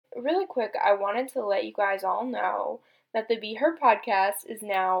really quick, I wanted to let you guys all know that the Be Her podcast is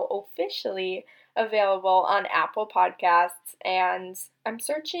now officially available on Apple Podcasts, and I'm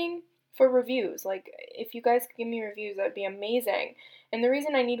searching for reviews. Like, if you guys could give me reviews, that would be amazing. And the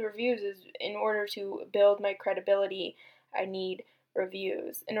reason I need reviews is in order to build my credibility, I need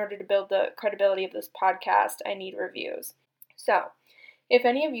reviews. In order to build the credibility of this podcast, I need reviews. So, if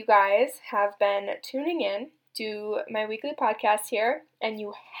any of you guys have been tuning in to my weekly podcast here and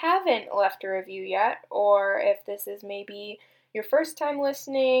you haven't left a review yet, or if this is maybe your first time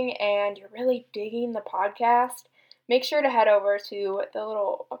listening and you're really digging the podcast, make sure to head over to the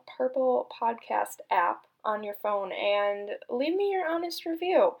little purple podcast app on your phone and leave me your honest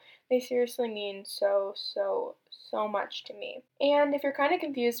review. They seriously mean so much to me. And if you're kind of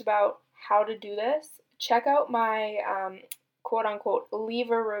confused about how to do this, check out my quote-unquote leave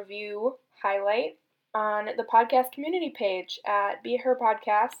a review highlight on the podcast community page at Be Her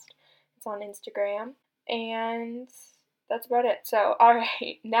Podcast. It's on Instagram, and that's about it. So,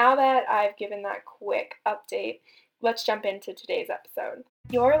 alright, now that I've given that quick update, let's jump into today's episode.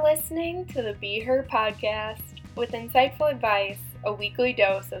 You're listening to the Be Her Podcast with insightful advice, a weekly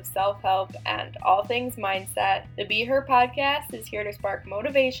dose of self-help, and all things mindset. The Be Her Podcast is here to spark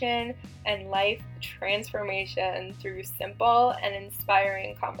motivation and life transformation through simple and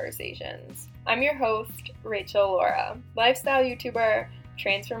inspiring conversations. I'm your host, Rachel Laura, lifestyle YouTuber,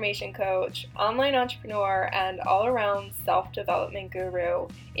 transformation coach, online entrepreneur, and all-around self-development guru.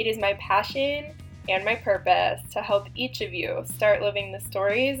 It is my passion and my purpose to help each of you start living the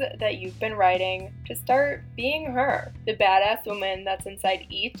stories that you've been writing, to start being her, the badass woman that's inside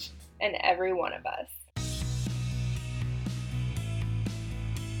each and every one of us.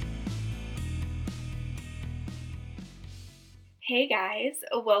 Hey guys,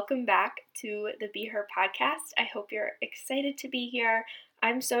 welcome back to the Be Her Podcast. I hope you're excited to be here.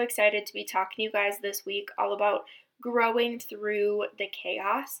 I'm so excited to be talking to you guys this week all about growing through the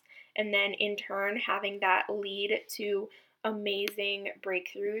chaos, and then in turn having that lead to amazing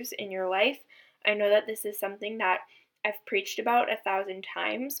breakthroughs in your life. I know that this is something that I've preached about 1,000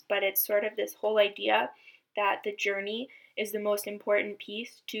 times, but it's sort of this whole idea that the journey is the most important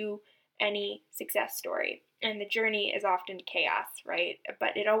piece to any success story. And the journey is often chaos, right?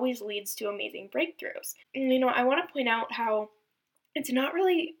 But it always leads to amazing breakthroughs. And, I want to point out how it's not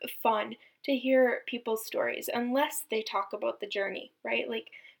really fun to hear people's stories unless they talk about the journey, right? Like,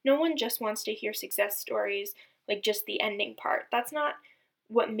 no one just wants to hear success stories, like just the ending part. That's not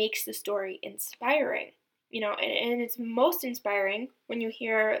what makes the story inspiring, and it's most inspiring when you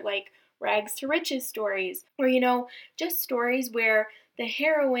hear like rags to riches stories, or, just stories where the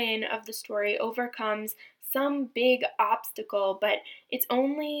heroine of the story overcomes some big obstacle, but it's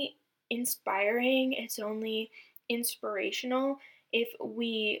only inspiring, it's only inspirational if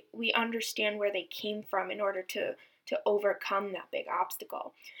we understand where they came from in order to overcome that big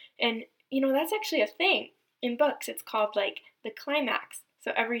obstacle. And, that's actually a thing in books. It's called like the climax.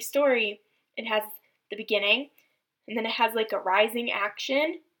 So every story, it has the beginning, and then it has like a rising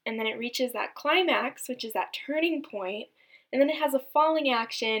action, and then it reaches that climax, which is that turning point, and then it has a falling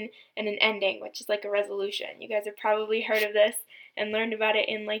action and an ending, which is like a resolution. You guys have probably heard of this and learned about it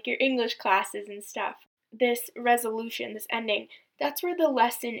in like your English classes and stuff. This resolution, this ending, that's where the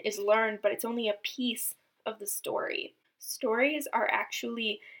lesson is learned, but it's only a piece of the story. Stories are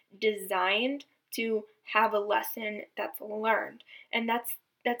actually designed to have a lesson that's learned, and that's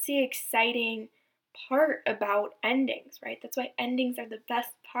the exciting part about endings, right? That's why endings are the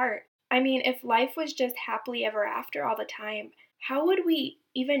best part. I mean, if life was just happily ever after all the time, how would we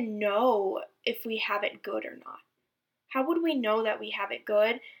even know if we have it good or not? How would we know that we have it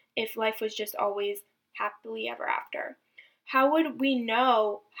good if life was just always happily ever after? How would we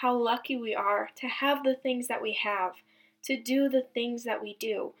know how lucky we are to have the things that we have, to do the things that we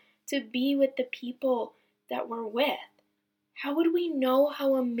do, to be with the people that we're with? How would we know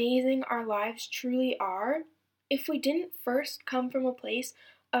how amazing our lives truly are if we didn't first come from a place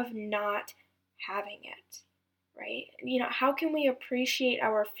of not having it, right? How can we appreciate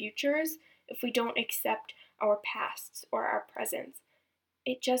our futures if we don't accept our pasts or our presents?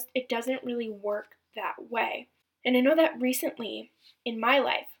 It doesn't really work that way. And I know that recently in my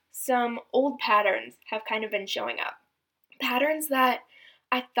life, some old patterns have kind of been showing up. Patterns that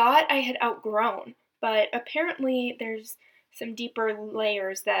I thought I had outgrown, but apparently there's some deeper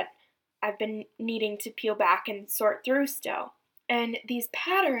layers that I've been needing to peel back and sort through still. And these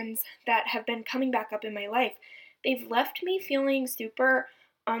patterns that have been coming back up in my life, they've left me feeling super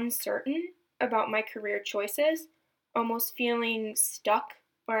uncertain about my career choices, almost feeling stuck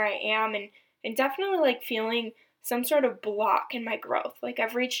where I am, and definitely like feeling some sort of block in my growth. Like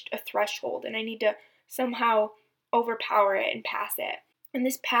I've reached a threshold and I need to somehow overpower it and pass it. And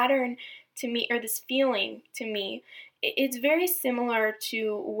this pattern to me, or this feeling to me, it's very similar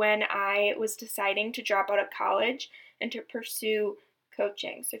to when I was deciding to drop out of college and to pursue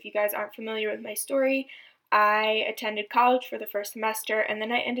coaching. So if you guys aren't familiar with my story, I attended college for the first semester and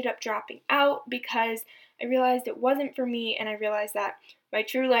then I ended up dropping out because I realized it wasn't for me, and I realized that my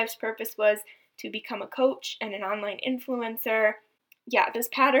true life's purpose was to become a coach and an online influencer. Yeah, this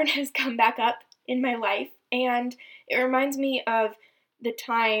pattern has come back up in my life, and it reminds me of the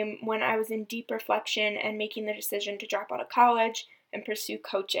time when I was in deep reflection and making the decision to drop out of college and pursue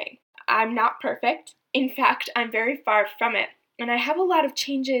coaching. I'm not perfect. In fact, I'm very far from it. And I have a lot of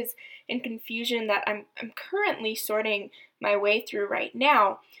changes and confusion that I'm currently sorting my way through right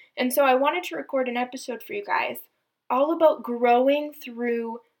now. And so I wanted to record an episode for you guys all about growing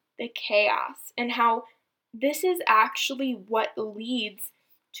through the chaos and how this is actually what leads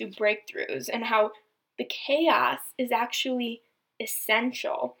to breakthroughs, and how the chaos is actually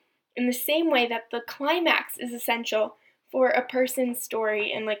essential in the same way that the climax is essential for a person's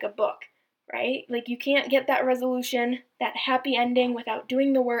story in like a book, right? Like you can't get that resolution, that happy ending without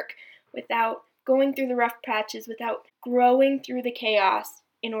doing the work, without going through the rough patches, without growing through the chaos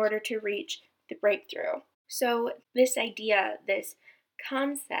in order to reach the breakthrough. So this idea, this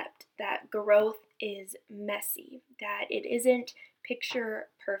concept that growth is messy, that it isn't picture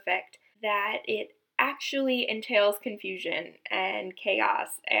perfect, that it actually entails confusion and chaos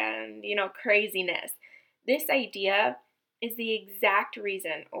and, craziness. This idea is the exact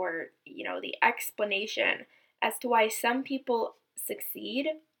reason, or, the explanation as to why some people succeed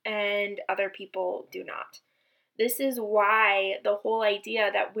and other people do not. This is why the whole idea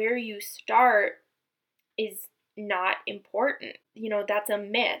that where you start is not important. That's a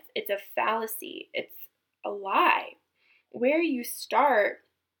myth. It's a fallacy. It's a lie. Where you start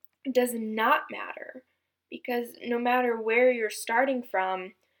does not matter, because no matter where you're starting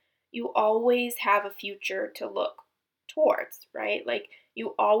from, you always have a future to look towards, right? Like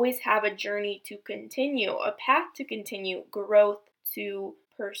you always have a journey to continue, a path to continue, growth to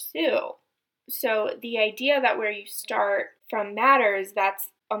pursue. So the idea that where you start from matters, that's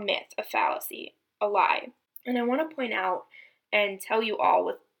a myth, a fallacy, a lie. And I want to point out and tell you all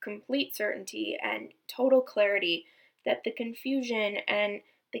with complete certainty and total clarity that the confusion and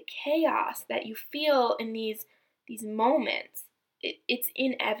the chaos that you feel in these moments, it's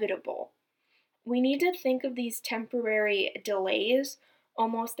inevitable. We need to think of these temporary delays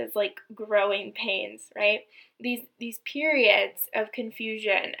almost as like growing pains, right? These periods of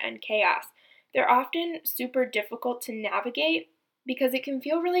confusion and chaos, they're often super difficult to navigate because it can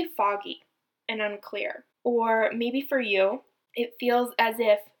feel really foggy and unclear. Or maybe for you, it feels as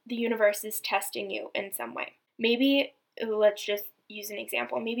if the universe is testing you in some way. Maybe, let's just use an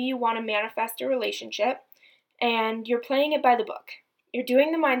example. Maybe you want to manifest a relationship and you're playing it by the book. You're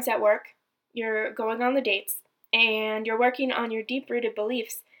doing the mindset work, you're going on the dates, and you're working on your deep-rooted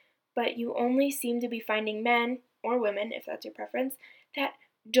beliefs, but you only seem to be finding men or women, if that's your preference, that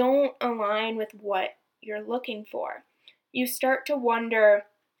don't align with what you're looking for. You start to wonder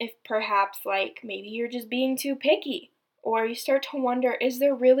if perhaps maybe you're just being too picky, or you start to wonder, is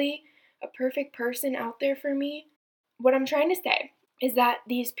there really a perfect person out there for me? What I'm trying to say is that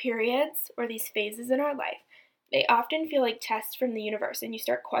these periods or these phases in our life, they often feel like tests from the universe, and you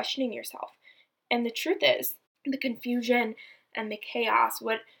start questioning yourself. And the truth is, the confusion and the chaos,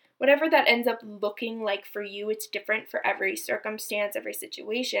 whatever that ends up looking like for you, it's different for every circumstance, every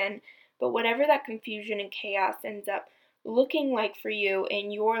situation, but whatever that confusion and chaos ends up looking like for you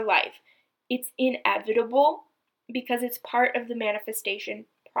in your life, it's inevitable because it's part of the manifestation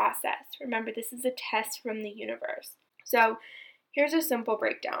process. Remember, this is a test from the universe. So here's a simple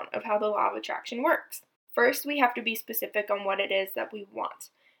breakdown of how the law of attraction works. First, we have to be specific on what it is that we want.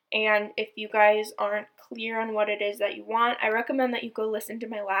 And if you guys aren't clear on what it is that you want, I recommend that you go listen to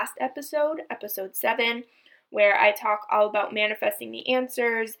my last episode, episode 7, where I talk all about manifesting the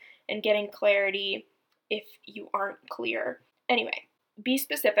answers and getting clarity if you aren't clear. Anyway, be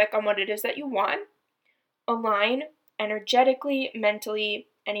specific on what it is that you want. Align energetically, mentally,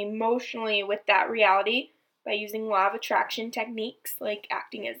 and emotionally with that reality by using law of attraction techniques like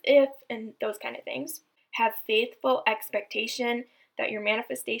acting as if and those kind of things. Have faithful expectation that your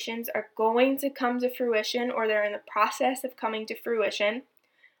manifestations are going to come to fruition, or they're in the process of coming to fruition.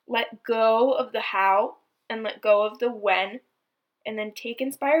 Let go of the how and let go of the when, and then take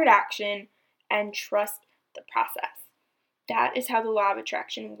inspired action and trust the process. That is how the law of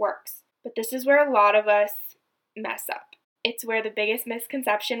attraction works. But this is where a lot of us mess up. It's where the biggest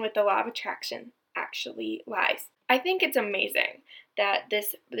misconception with the law of attraction actually lies. I think it's amazing that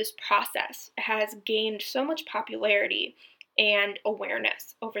this process has gained so much popularity and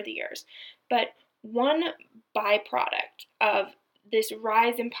awareness over the years. But one byproduct of this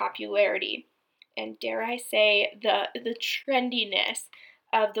rise in popularity, and dare I say the trendiness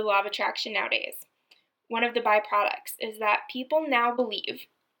of the law of attraction nowadays, one of the byproducts is that people now believe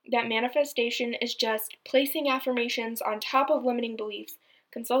that manifestation is just placing affirmations on top of limiting beliefs,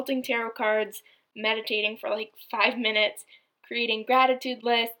 consulting tarot cards, meditating for like 5 minutes, creating gratitude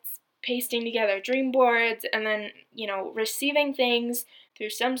lists, pasting together dream boards, and then, receiving things through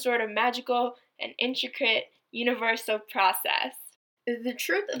some sort of magical and intricate universal process. The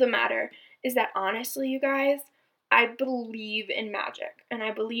truth of the matter is that honestly, you guys, I believe in magic and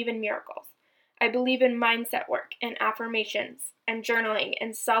I believe in miracles. I believe in mindset work and affirmations and journaling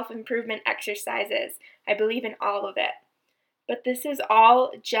and self-improvement exercises. I believe in all of it. But this is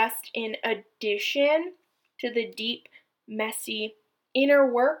all just in addition to the deep, messy inner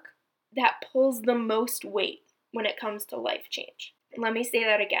work that pulls the most weight when it comes to life change. Let me say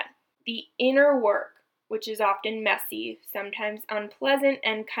that again. The inner work, which is often messy, sometimes unpleasant,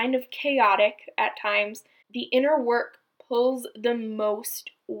 and kind of chaotic at times, the inner work pulls the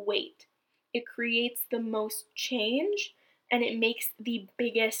most weight. It creates the most change, and it makes the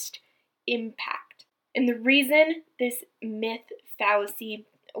biggest impact. And the reason this myth, fallacy,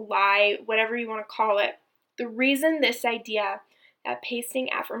 lie, whatever you want to call it, the reason this idea that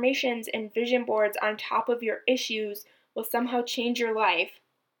pasting affirmations and vision boards on top of your issues will somehow change your life,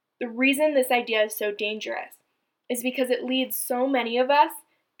 the reason this idea is so dangerous is because it leads so many of us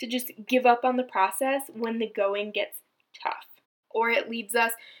to just give up on the process when the going gets tough. Or it leads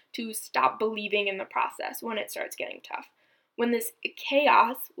us to stop believing in the process when it starts getting tough. When this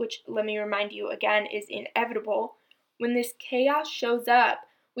chaos, which let me remind you again is inevitable, when this chaos shows up,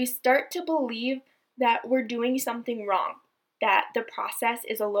 we start to believe that we're doing something wrong, that the process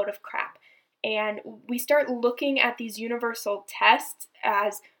is a load of crap. And we start looking at these universal tests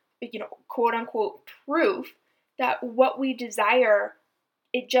as, quote unquote, proof that what we desire,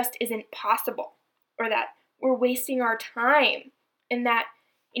 it just isn't possible, or that we're wasting our time, and that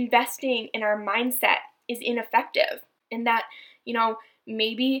investing in our mindset is ineffective, and that,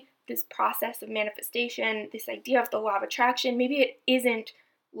 maybe this process of manifestation, this idea of the law of attraction, maybe it isn't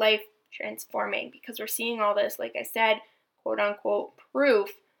life transforming because we're seeing all this, like I said, quote unquote, proof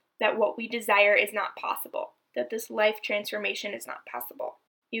that what we desire is not possible, that this life transformation is not possible.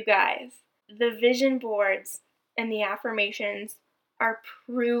 You guys, the vision boards and the affirmations are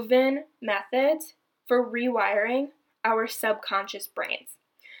proven methods for rewiring our subconscious brains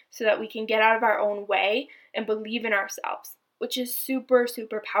so that we can get out of our own way and believe in ourselves, which is super,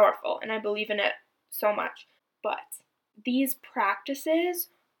 super powerful, and I believe in it so much. But these practices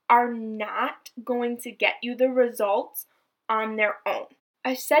are not going to get you the results on their own.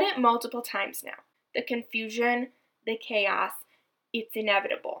 I've said it multiple times now. The confusion, the chaos, it's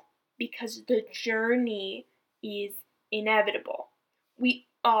inevitable because the journey is inevitable. We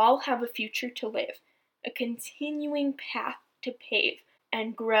all have a future to live, a continuing path to pave,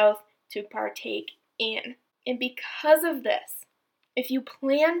 and growth to partake in. And because of this, if you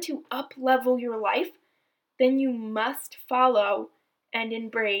plan to up-level your life, then you must follow and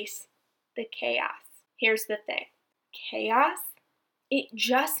embrace the chaos. Here's the thing. Chaos, it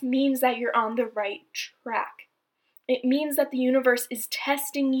just means that you're on the right track. It means that the universe is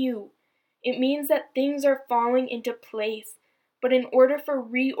testing you. It means that things are falling into place. But in order for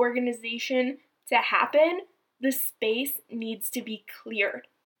reorganization to happen, the space needs to be cleared.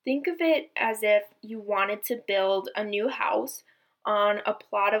 Think of it as if you wanted to build a new house on a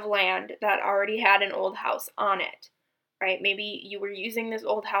plot of land that already had an old house on it, right? Maybe you were using this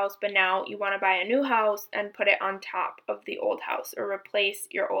old house, but now you want to buy a new house and put it on top of the old house or replace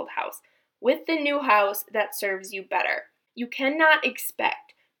your old house with the new house that serves you better. You cannot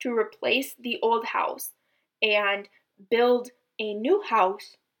expect to replace the old house and build a new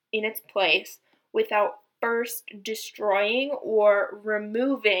house in its place without first destroying or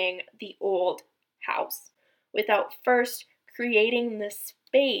removing the old house, without first creating the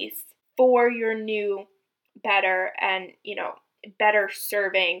space for your new, better, and, better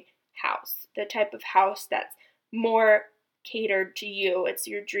serving house, the type of house that's more catered to you. It's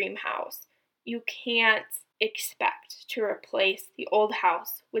your dream house. You can't expect to replace the old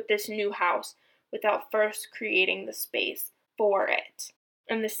house with this new house without first creating the space for it.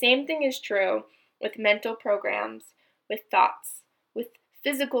 And the same thing is true with mental programs, with thoughts, with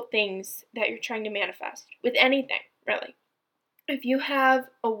physical things that you're trying to manifest, with anything, really. If you have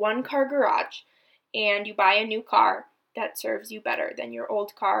a one-car garage and you buy a new car that serves you better than your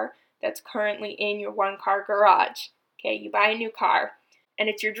old car, that's currently in your one-car garage. Okay, you buy a new car, and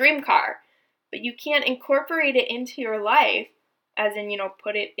it's your dream car, but you can't incorporate it into your life, as in,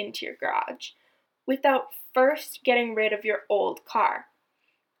 put it into your garage, without first getting rid of your old car.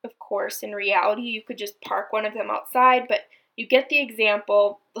 Of course, in reality, you could just park one of them outside, but you get the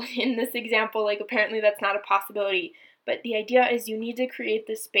example. In this example, apparently that's not a possibility. But the idea is you need to create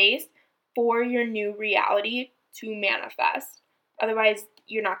the space for your new reality to manifest. Otherwise,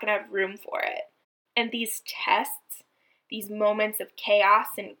 you're not going to have room for it. And these tests, these moments of chaos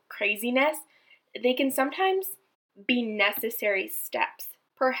and craziness, they can sometimes be necessary steps.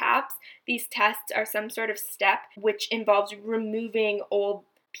 Perhaps these tests are some sort of step which involves removing old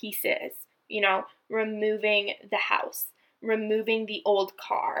pieces, removing the house, removing the old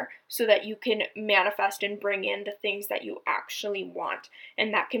car so that you can manifest and bring in the things that you actually want.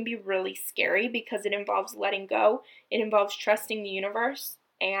 And that can be really scary because it involves letting go, it involves trusting the universe,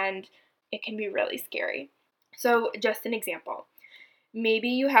 and it can be really scary. So just an example. Maybe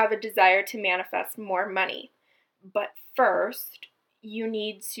you have a desire to manifest more money, but first you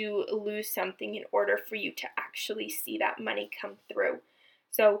need to lose something in order for you to actually see that money come through.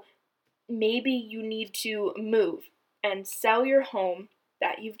 So maybe you need to move and sell your home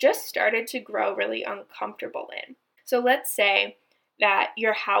that you've just started to grow really uncomfortable in. So let's say that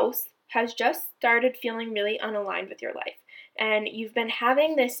your house has just started feeling really unaligned with your life, and you've been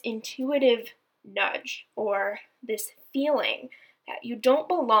having this intuitive nudge or this feeling that you don't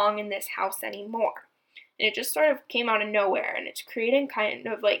belong in this house anymore. And it just sort of came out of nowhere, and it's creating kind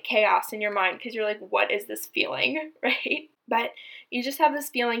of chaos in your mind because you're like, what is this feeling, right? But you just have this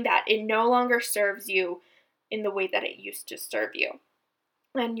feeling that it no longer serves you in the way that it used to serve you.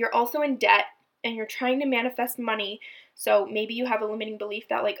 And you're also in debt, and you're trying to manifest money. So maybe you have a limiting belief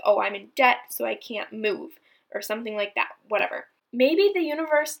that I'm in debt, so I can't move, or something like that, whatever. Maybe the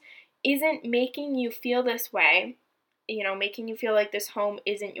universe isn't making you feel this way, making you feel like this home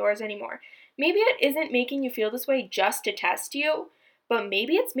isn't yours anymore. Maybe it isn't making you feel this way just to test you, but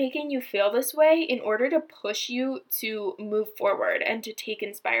maybe it's making you feel this way in order to push you to move forward and to take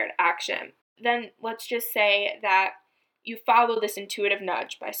inspired action. Then let's just say that you follow this intuitive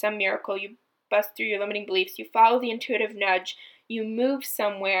nudge. By some miracle, you bust through your limiting beliefs, you follow the intuitive nudge, you move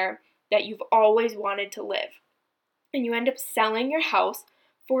somewhere that you've always wanted to live. And you end up selling your house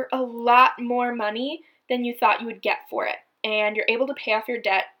for a lot more money than you thought you would get for it. And you're able to pay off your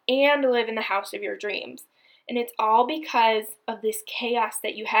debt and live in the house of your dreams. And it's all because of this chaos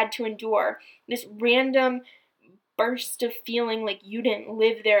that you had to endure, this random burst of feeling like you didn't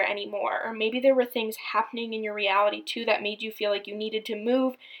live there anymore. Or maybe there were things happening in your reality too that made you feel like you needed to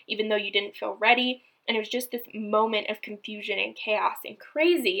move even though you didn't feel ready. And it was just this moment of confusion and chaos and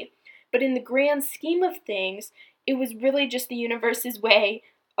crazy. But in the grand scheme of things, it was really just the universe's way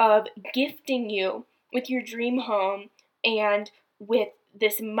of gifting you with your dream home and with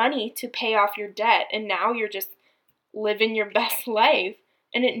this money to pay off your debt. And now you're just living your best life.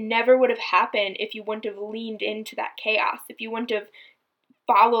 And it never would have happened if you wouldn't have leaned into that chaos, if you wouldn't have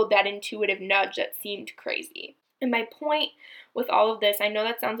followed that intuitive nudge that seemed crazy. And my point with all of this, I know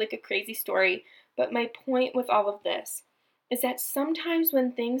that sounds like a crazy story, but my point with all of this is that sometimes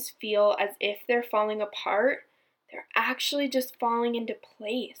when things feel as if they're falling apart, they're actually just falling into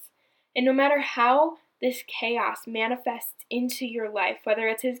place. And no matter how this chaos manifests into your life, whether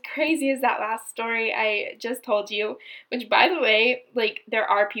it's as crazy as that last story I just told you, which by the way, there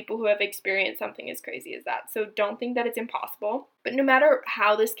are people who have experienced something as crazy as that, so don't think that it's impossible. But no matter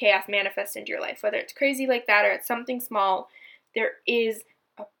how this chaos manifests into your life, whether it's crazy like that or it's something small, there is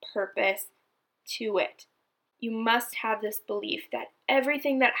a purpose to it. You must have this belief that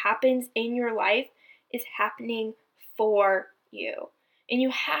everything that happens in your life is happening for you. And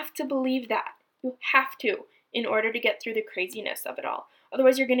you have to believe that. You have to, in order to get through the craziness of it all.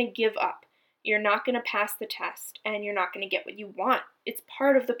 Otherwise, you're going to give up. You're not going to pass the test, and you're not going to get what you want. It's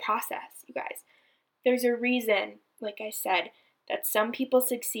part of the process, you guys. There's a reason, like I said, that some people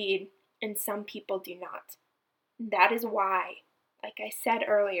succeed and some people do not. That is why, like I said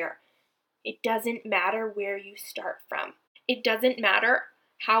earlier, it doesn't matter where you start from. It doesn't matter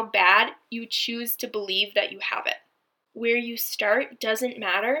how bad you choose to believe that you have it. Where you start doesn't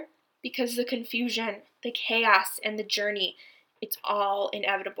matter because the confusion, the chaos, and the journey, it's all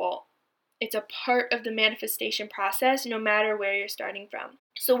inevitable. It's a part of the manifestation process no matter where you're starting from.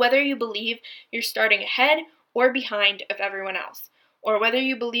 So whether you believe you're starting ahead or behind of everyone else, or whether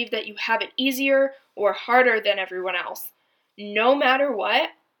you believe that you have it easier or harder than everyone else, no matter what,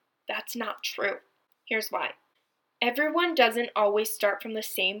 that's not true. Here's why. Everyone doesn't always start from the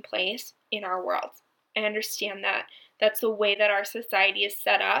same place in our world. I understand that. That's the way that our society is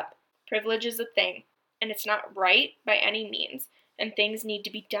set up. Privilege is a thing, and it's not right by any means, and things need to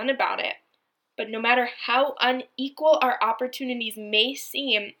be done about it. But no matter how unequal our opportunities may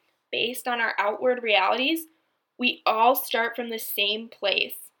seem based on our outward realities, we all start from the same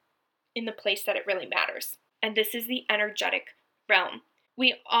place, in the place that it really matters. And this is the energetic realm.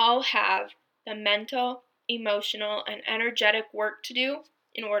 We all have the mental, emotional, and energetic work to do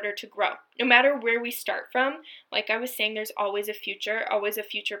in order to grow. No matter where we start from, like I was saying, there's always a future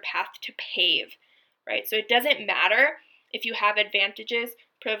path to pave, right? So it doesn't matter if you have advantages,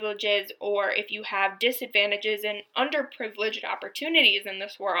 privileges, or if you have disadvantages and underprivileged opportunities in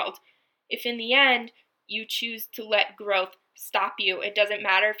this world. If in the end you choose to let growth stop you, it doesn't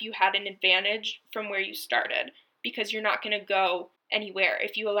matter if you had an advantage from where you started, because you're not going to go anywhere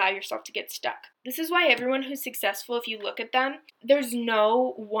if you allow yourself to get stuck. This is why everyone who's successful, if you look at them, there's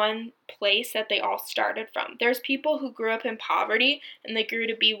no one place that they all started from. There's people who grew up in poverty and they grew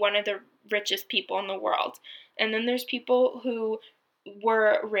to be one of the richest people in the world. And then there's people who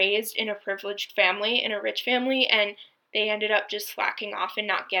were raised in a privileged family, in a rich family, and they ended up just slacking off and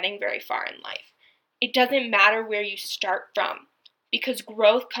not getting very far in life. It doesn't matter where you start from, because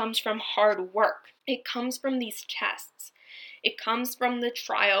growth comes from hard work. It comes from these tests. It comes from the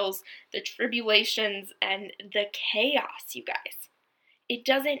trials, the tribulations, and the chaos, you guys. It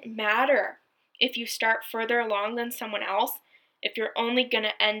doesn't matter if you start further along than someone else, if you're only going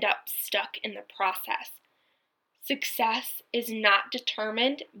to end up stuck in the process. Success is not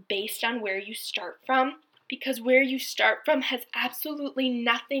determined based on where you start from, because where you start from has absolutely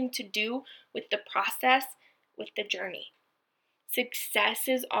nothing to do with the process, with the journey. Success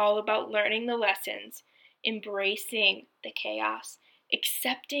is all about learning the lessons, embracing the chaos,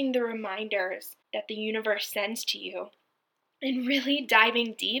 accepting the reminders that the universe sends to you, and really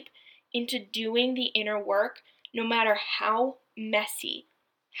diving deep into doing the inner work, no matter how messy,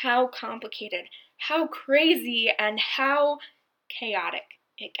 how complicated, how crazy, and how chaotic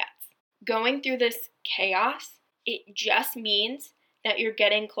it gets. Going through this chaos, it just means that you're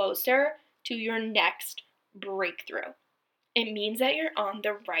getting closer to your next breakthrough. It means that you're on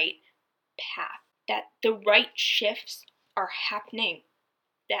the right path, that the right shifts are happening,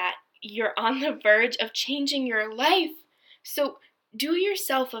 that you're on the verge of changing your life. So do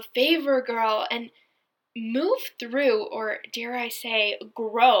yourself a favor, girl, and move through, or dare I say,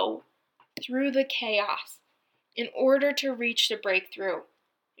 grow through the chaos in order to reach the breakthrough,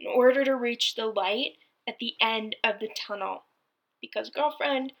 in order to reach the light at the end of the tunnel. Because,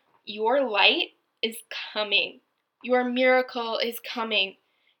 girlfriend, your light is coming. Your miracle is coming.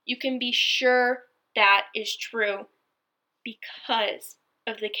 You can be sure that is true because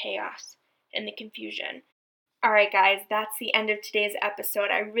of the chaos and the confusion. Alright guys, that's the end of today's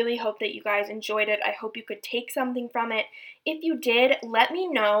episode. I really hope that you guys enjoyed it. I hope you could take something from it. If you did, let me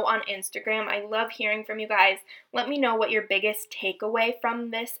know on Instagram. I love hearing from you guys. Let me know what your biggest takeaway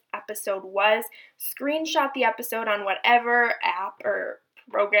from this episode was. Screenshot the episode on whatever app or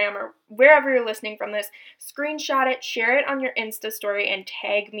program or wherever you're listening from this. Screenshot it, share it on your Insta story, and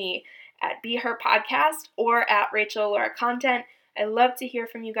tag me at Be Her Podcast or at Rachel Laura Content. I love to hear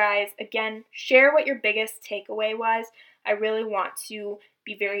from you guys. Again, share what your biggest takeaway was. I really want to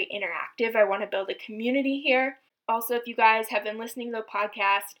be very interactive. I want to build a community here. Also, if you guys have been listening to the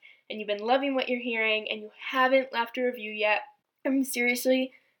podcast and you've been loving what you're hearing and you haven't left a review yet, I'm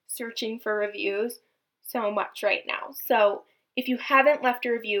seriously searching for reviews so much right now. So if you haven't left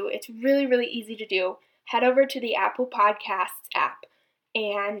a review, it's really, really easy to do. Head over to the Apple Podcasts app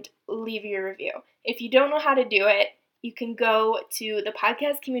and leave your review. If you don't know how to do it, you can go to the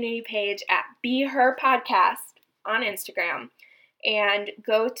podcast community page at Be Her Podcast on Instagram and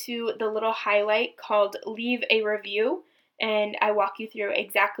go to the little highlight called Leave a Review, and I walk you through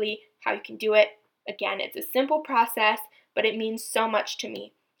exactly how you can do it. Again, it's a simple process, but it means so much to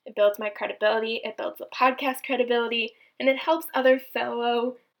me. It builds my credibility, it builds the podcast credibility, and it helps other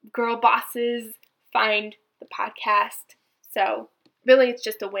fellow girl bosses find the podcast. So really, it's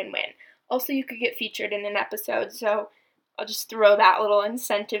just a win-win. Also, you could get featured in an episode, so I'll just throw that little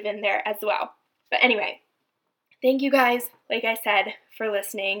incentive in there as well. But anyway, thank you guys, like I said, for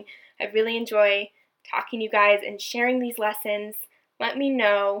listening. I really enjoy talking to you guys and sharing these lessons. Let me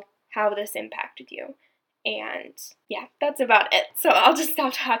know how this impacted you. And yeah, that's about it. So I'll just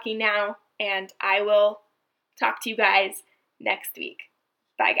stop talking now, and I will talk to you guys next week.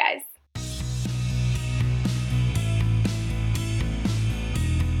 Bye, guys.